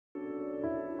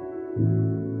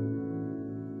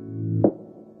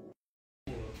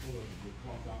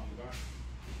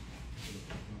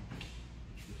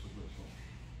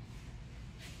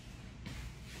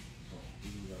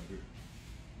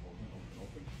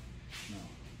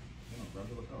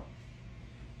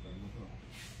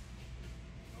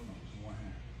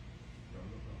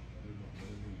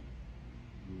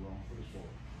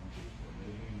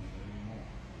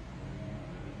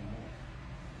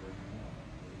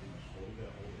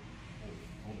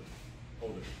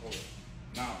Hold it.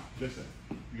 Now, listen.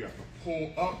 You have to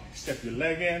pull up, step your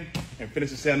leg in, and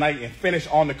finish the set night, and finish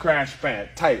on the crash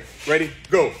pad. Tight. Ready?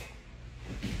 Go.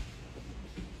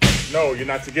 No, you're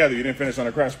not together. You didn't finish on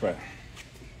the crash pad.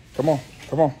 Come on.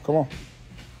 Come on. Come on.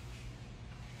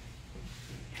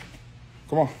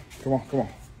 Come on. Come on. Come on.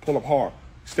 Pull up hard.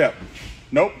 Step.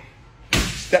 Nope.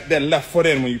 Step that left foot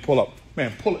in when you pull up.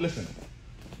 Man, pull it. Listen.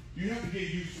 You have to get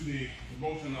used to the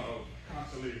motion of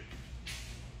constantly.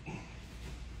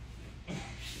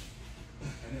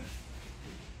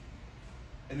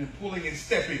 And then pulling and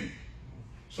stepping.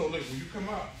 So look, when you come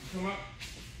up,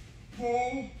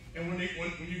 pull, and when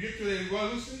you get to the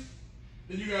evolution,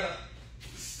 then you gotta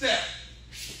step,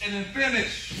 and then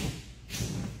finish.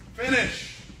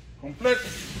 Finish. Complete.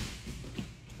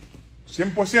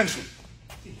 100%.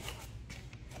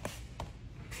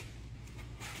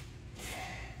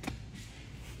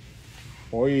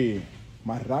 Oye,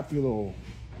 más rápido.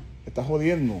 Estás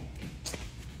jodiendo.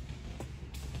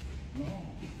 No.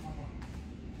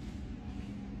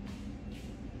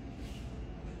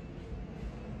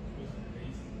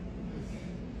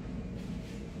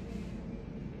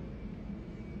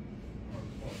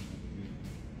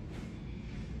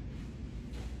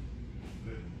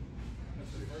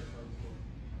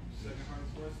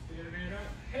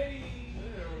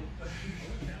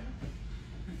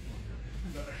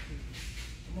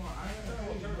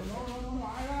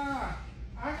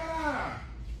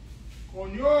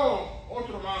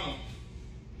 Otro mano.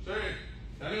 Sí.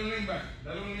 Dale un lean back.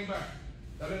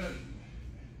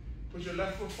 Put your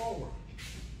left foot forward.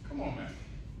 Come on, man.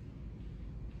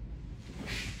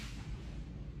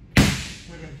 Wait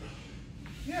a minute.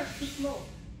 Yeah, too slow.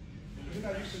 You're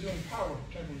not used to doing power,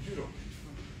 came from judo.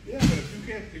 Yeah, but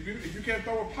if you can't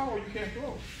throw with power, you can't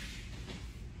throw.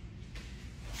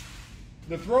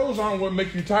 The throws aren't what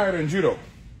make you tired in judo.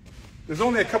 There's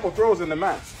only a couple throws in the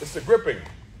match. It's the gripping.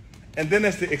 And then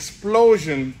it's the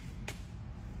explosion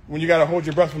when you got to hold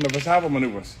your breath from the Vassalva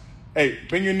maneuvers. Hey,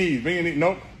 bend your knees.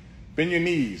 Nope. Bend your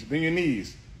knees. Bend your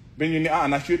knees.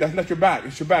 That's not your back.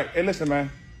 It's your back. Hey, listen, man.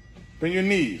 Bend your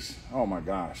knees. Oh, my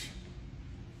gosh.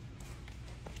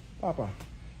 Papa.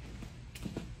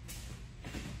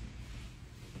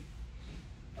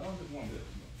 I don't just want this.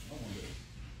 I want this.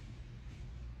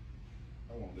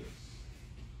 I want this.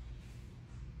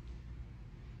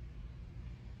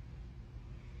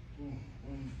 Boom,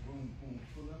 boom, boom, boom.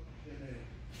 Pull up.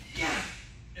 Yeah.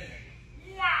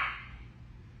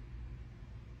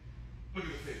 Look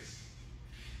at the face.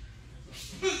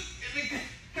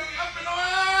 Coming up and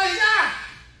yeah.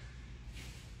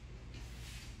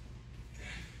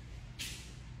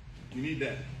 You need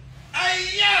that.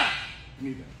 Yeah. You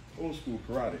need that. Old school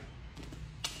karate.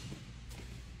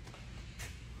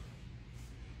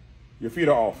 Your feet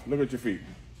are off. Look at your feet.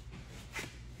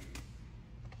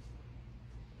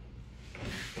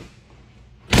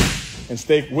 And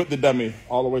stay with the dummy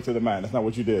all the way to the mat. That's not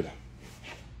what you did.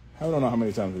 I don't know how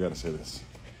many times we got to say this.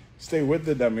 Stay with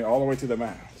the dummy all the way to the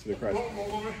mat. To the crash.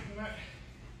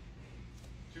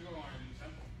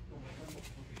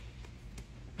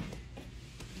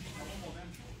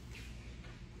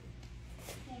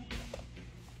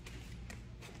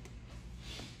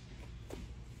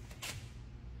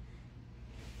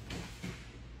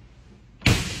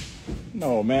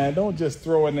 No, man, don't just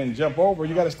throw it and then jump over.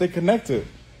 You got to stay connected.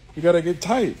 You got to get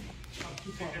tight.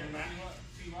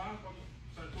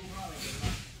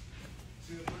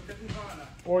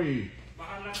 Oye.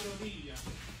 Bajas la rodilla.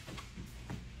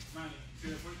 Mani, si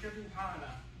después que tú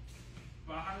jalas,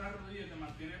 bajas la rodilla y te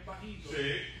mantienes bajito,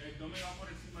 sí. El doble va por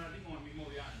encima de ti con el mismo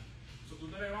viaje. So, tú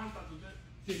te levantas,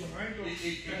 sí, correcto.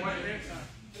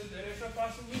 Te endereza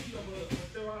para subir y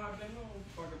después te bajas de nuevo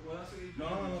para que puedas seguir. No.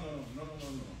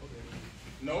 Okay.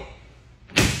 No.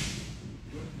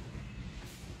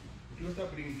 Tú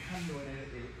estás brincando en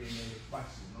el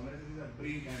espacio. No necesitas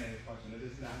brincar en el espacio.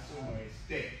 Necesitas hacer un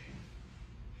step.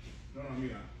 No,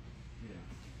 mira. Mira.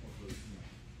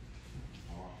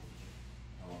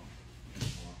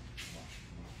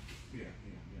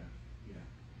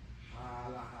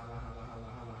 Jala.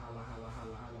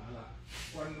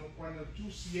 Cuando tú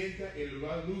sientas el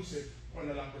lugar luce,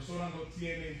 cuando la persona no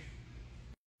tiene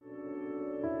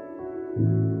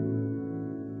Bye.